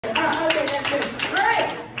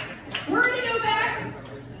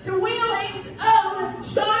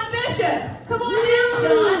friendship. Come on down,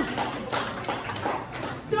 Sean.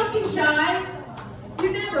 Don't be shy. You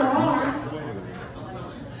never are.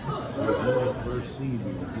 First scene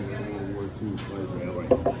World War II fight.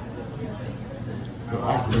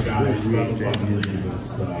 Awesome guys, motherfucking league.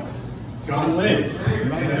 This sucks. John Lynch. I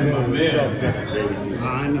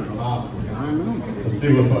know. Awesome. I know. Let's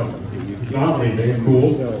see what fuck. It's not leaving.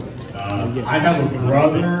 Cool. I have a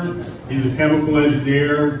brother. He's a chemical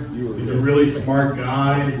engineer. He's a really smart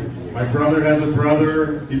guy. My brother has a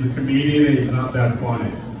brother. He's a comedian and he's not that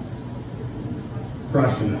funny.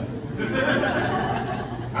 Crushing it.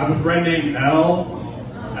 I have a friend named L.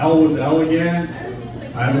 L was elegant.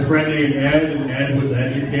 I have a friend named Ed, and Ed was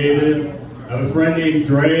educated. I have a friend named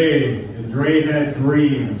Dre, and Dre had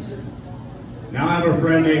dreams. Now I have a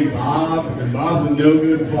friend named Bob, and Bob's a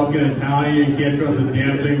no-good fucking Italian. Can't trust a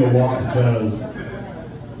damn thing the walk says.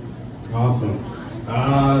 Awesome.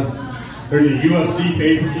 There's a UFC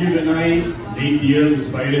pay-per-view tonight. Nate Diaz is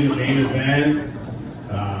fighting the main event.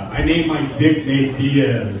 I named my dick Nate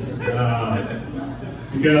Diaz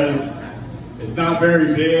because it's not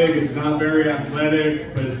very big, it's not very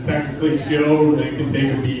athletic, but it's technically skilled and it can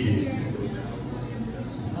take a beating.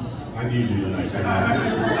 I need you tonight, John.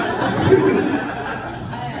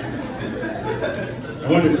 I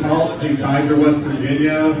went to college in Kaiser, West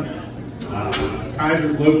Virginia.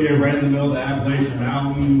 Kaiser's located right in the middle of the Appalachian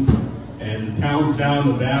Mountains, and the town's down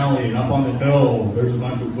the valley, and up on the hill, there's a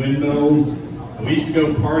bunch of windmills. And we used to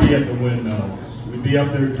go party at the windmills. We'd be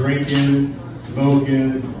up there drinking,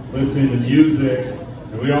 smoking, listening to music,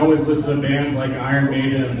 and we always listen to bands like Iron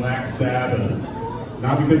Maiden and Black Sabbath.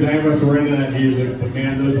 Not because any of us were into that music, but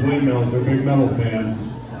man, those windmills, they're big metal fans.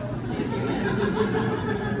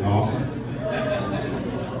 Awesome.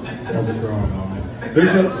 Overthrowing on me.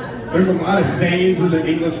 There's a lot of sayings in the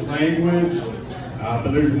English language,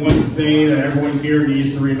 but there's one saying that everyone here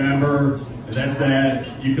needs to remember, and that's that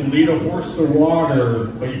you can lead a horse to water,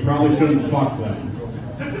 but you probably shouldn't fuck them.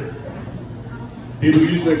 People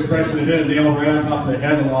use the expression to hit a nail right on top of the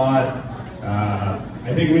head a lot.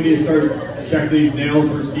 I think we need to start check these nails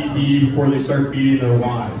for CTE before they start beating their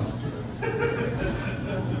wives.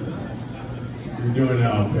 You're doing an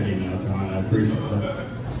outfitting now, John. I appreciate that.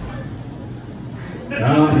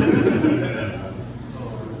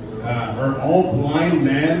 Are all blind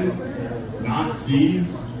men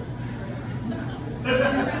Nazis?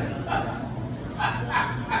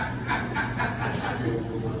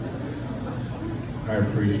 I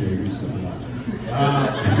appreciate you so much.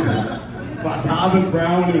 Was haben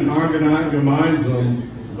Frauen in Argenheim gemeinsam?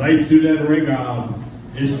 Seist du den Ring am?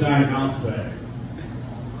 Ist dein Ausweg?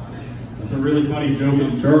 That's a really funny joke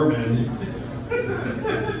in German.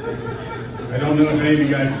 I don't know if any of you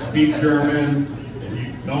guys speak German. If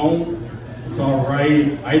you don't, it's all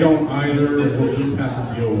right. I don't either. We'll just have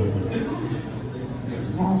to deal with it.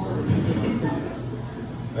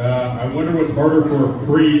 I wonder what's harder for a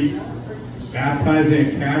priest, baptizing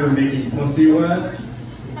a cat or making pussy wet?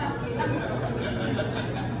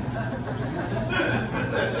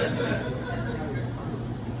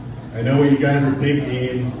 I know what you guys are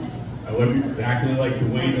thinking. I look exactly like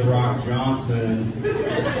Dwayne "The Rock" Johnson.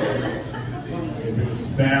 If it was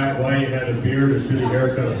fat, white, had a beard, a shitty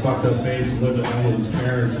haircut, a fucked up face, and lived at home with his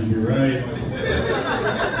parents, you'd be right.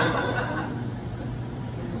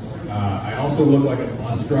 I also look like a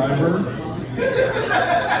bus driver.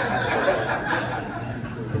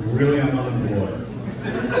 But really, I'm unemployed.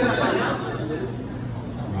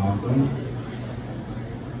 Awesome.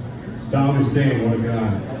 Saddam Hussein, what a guy.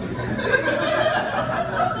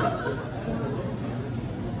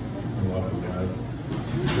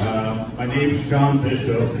 My name's Sean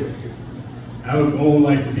Bishop. I have a goal in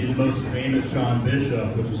life to be the most famous Sean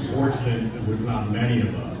Bishop, which is fortunate because there's not many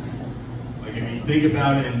of us. Like if you think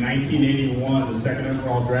about it, in 1981, the second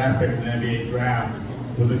overall draft pick in the NBA draft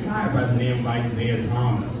was a guy by the name of Isaiah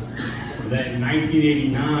Thomas. And then in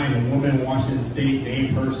 1989, a woman in Washington State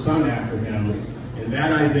named her son after him, and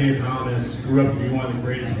that Isaiah Thomas grew up to be one of the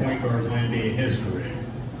greatest point guards in NBA history.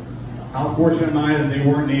 How fortunate am I that they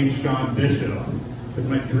weren't named Sean Bishop? Because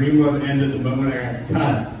my dream love ended the moment I got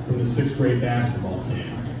cut from the 6th grade basketball team.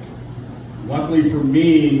 Luckily for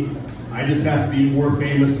me, I just have to be more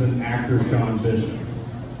famous than actor Sean Bishop.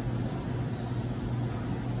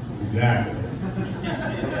 Exactly.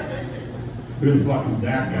 Who the fuck is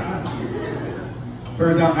that guy?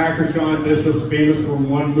 Turns out actor Sean Bishop's famous for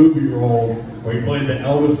one movie role where he played the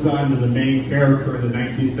eldest son to the main character in the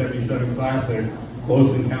 1977 classic,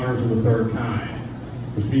 Close Encounters of the Third Kind.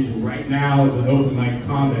 Which means right now, as an open mic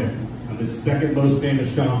comic, I'm the second most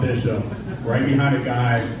famous Sean Bishop, right behind a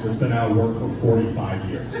guy that's been out of work for 45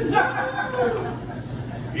 years.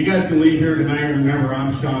 If you guys can leave here tonight and remember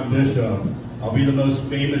I'm Sean Bishop. I'll be the most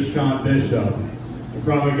famous Sean Bishop in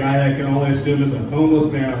front of a guy I can only assume is a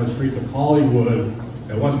homeless man on the streets of Hollywood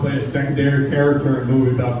that once played a secondary character in a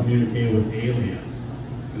movie about communicating with aliens.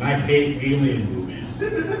 And I hate alien movies.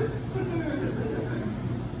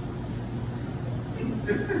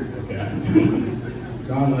 Okay.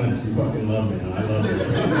 John Lynch, you fucking love me, and I love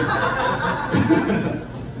you.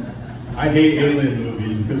 I hate alien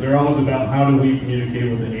movies because they're always about how do we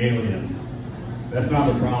communicate with the aliens. That's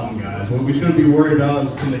not the problem, guys. What we should be worried about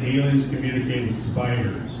is can the aliens communicate with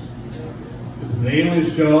spiders? Because if the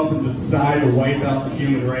aliens show up and decide to wipe out the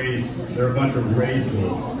human race, they're a bunch of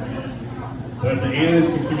racists. But if the aliens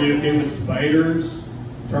can communicate with spiders,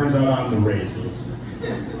 turns out I'm the racist.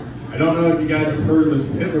 I don't know if you guys have heard of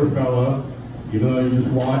this Hitler fella, even though you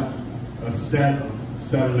just watched a set of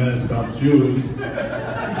 7 minutes about Jews.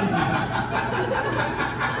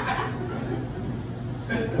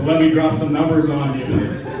 But let me drop some numbers on you.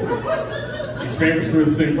 He's famous for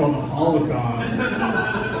this thing called the Holocaust,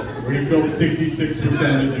 where he killed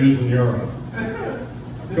 66% of the Jews in Europe.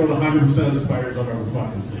 He killed 100% of the spiders I've ever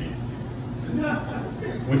fucking seen.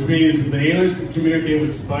 Which means if the aliens can communicate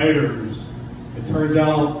with spiders, it turns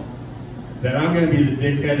out that I'm going to be the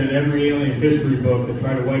dickhead in every alien history book that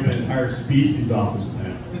try to wipe an entire species off this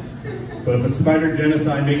planet. But if a spider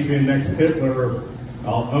genocide makes me the next Hitler,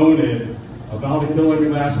 I'll own it. I'll vow to kill every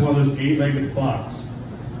last one of those 8-legged fucks.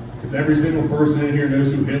 Because every single person in here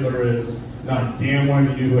knows who Hitler is. Not a damn one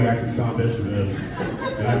of you who actor Sean Bishop is.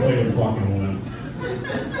 And I played a fucking one.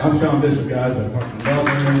 I'm Sean Bishop, guys. I fucking love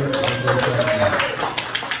you.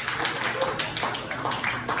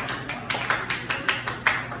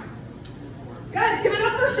 Guys, give it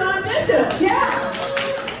up for Sean Bishop. Yeah.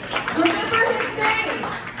 Remember his name.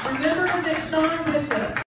 Remember that Sean